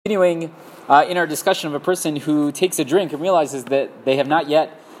continuing in our discussion of a person who takes a drink and realizes that they have not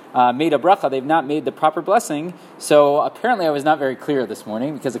yet made a bracha, they've not made the proper blessing. So apparently I was not very clear this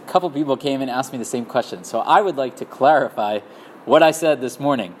morning because a couple people came and asked me the same question. So I would like to clarify what I said this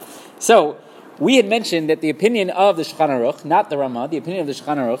morning. So we had mentioned that the opinion of the Shulchan Aruch, not the Ramah, the opinion of the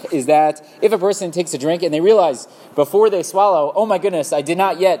Shulchan Aruch is that if a person takes a drink and they realize before they swallow, oh my goodness, I did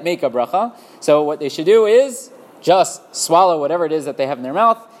not yet make a bracha, so what they should do is just swallow whatever it is that they have in their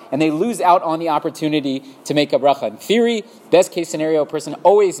mouth, and they lose out on the opportunity to make a bracha. In theory, best case scenario, a person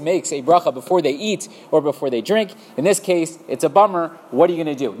always makes a bracha before they eat or before they drink. In this case, it's a bummer. What are you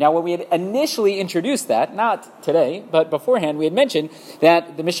going to do? Now, when we had initially introduced that, not today, but beforehand, we had mentioned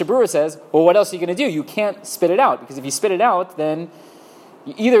that the Mishnah Berurah says, well, what else are you going to do? You can't spit it out, because if you spit it out, then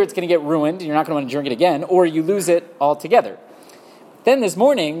either it's going to get ruined, you're not going to want to drink it again, or you lose it altogether. Then this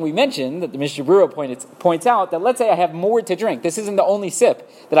morning, we mentioned that the Mishnah Berurah points out that let's say I have more to drink. This isn't the only sip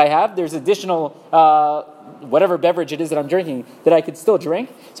that I have. There's additional, whatever beverage it is that I'm drinking, that I could still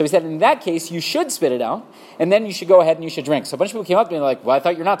drink. So he said, in that case, you should spit it out, and then you should go ahead and you should drink. So a bunch of people came up to me and were like, well, I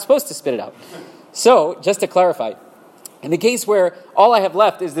thought you're not supposed to spit it out. So, just to clarify, in the case where all I have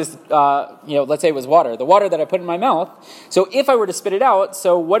left is this, let's say it was water, the water that I put in my mouth. So if I were to spit it out,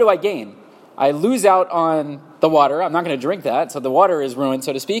 so what do I gain? I lose out on the water. I'm not going to drink that, so the water is ruined,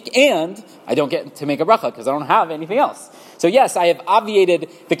 so to speak, and I don't get to make a bracha because I don't have anything else. So yes, I have obviated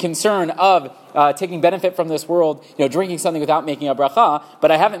the concern of taking benefit from this world, drinking something without making a bracha, but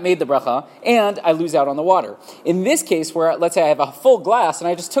I haven't made the bracha, and I lose out on the water. In this case, where let's say I have a full glass, and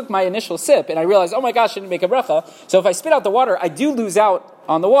I just took my initial sip, and I realized, oh my gosh, I didn't make a bracha, so if I spit out the water, I do lose out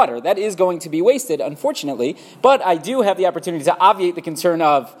on the water. That is going to be wasted, unfortunately, but I do have the opportunity to obviate the concern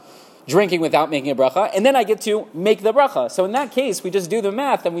of drinking without making a bracha, and then I get to make the bracha. So in that case, we just do the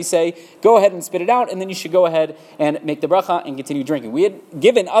math and we say, go ahead and spit it out, and then you should go ahead and make the bracha and continue drinking. We had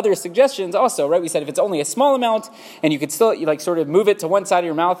given other suggestions also, right? We said if it's only a small amount, and you could still sort of move it to one side of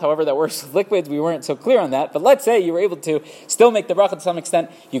your mouth, however that works with liquids, we weren't so clear on that, but let's say you were able to still make the bracha to some extent,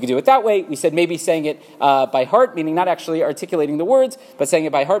 you could do it that way. We said maybe saying it by heart, meaning not actually articulating the words, but saying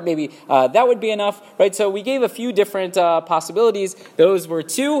it by heart, maybe that would be enough, right? So we gave a few different possibilities. Those were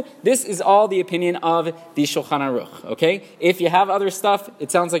two. This is all the opinion of the Shulchan Aruch, okay? If you have other stuff,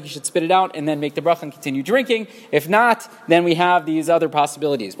 it sounds like you should spit it out and then make the bracha and continue drinking. If not, then we have these other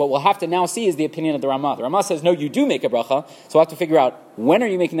possibilities. What we'll have to now see is the opinion of the Ramah. The Ramah says, no, you do make a bracha, so we'll have to figure out when are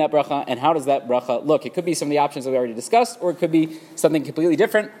you making that bracha and how does that bracha look. It could be some of the options that we already discussed, or it could be something completely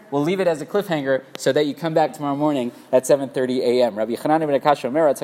different. We'll leave it as a cliffhanger so that you come back tomorrow morning at 7:30 a.m. Rabbi Yochanan ben Akashya Omer,